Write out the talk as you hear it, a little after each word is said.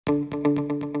So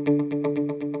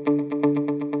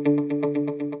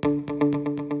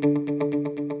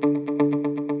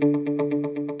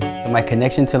my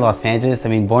connection to Los Angeles, I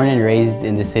mean, born and raised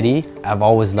in the city, I've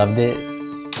always loved it.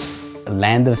 A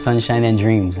land of sunshine and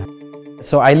dreams.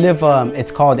 So I live,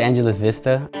 it's called Angeles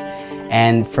Vista.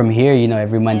 And from here, you know,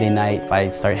 every Monday night, I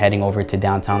start heading over to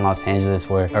downtown Los Angeles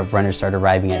where our runners start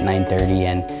arriving at 9:30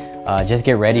 and just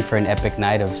get ready for an epic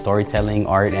night of storytelling,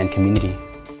 art, and community.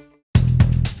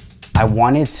 I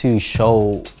wanted to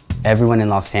show everyone in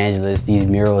Los Angeles these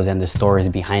murals and the stories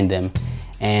behind them.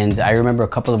 And I remember a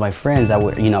couple of my friends, I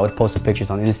would post the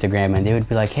pictures on Instagram and they would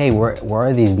be like, hey, where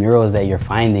are these murals that you're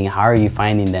finding? How are you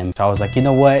finding them? So I was like, you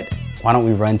know what? Why don't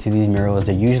we run to these murals?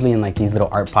 They're usually in like these little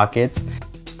art pockets.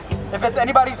 If it's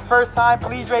anybody's first time,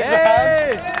 please raise your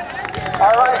hand.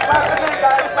 All right, clap them in,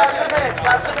 guys,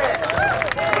 clap them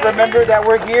in. Remember that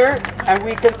we're here and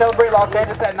we can celebrate Los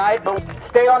Angeles at night, but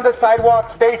stay on the sidewalk,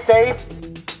 stay safe.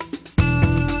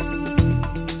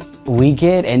 We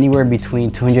get anywhere between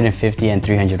 250 and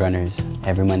 300 runners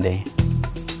every Monday.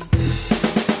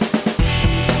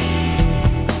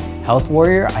 Health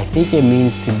warrior, I think it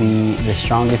means to be the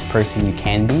strongest person you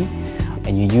can be,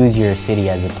 and you use your city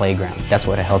as a playground. That's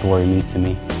what a health warrior means to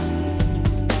me.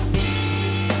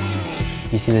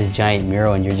 You see this giant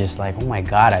mural and you're just like, oh my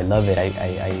God, I love it.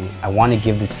 I want to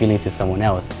give this feeling to someone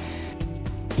else.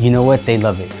 You know what? They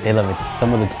love it. They love it.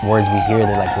 Some of the words we hear,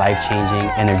 they're like life-changing,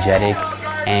 energetic,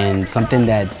 and something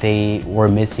that they were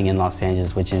missing in Los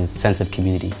Angeles, which is sense of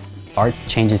community. Art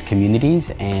changes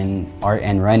communities, and art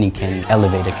and running can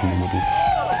elevate a community.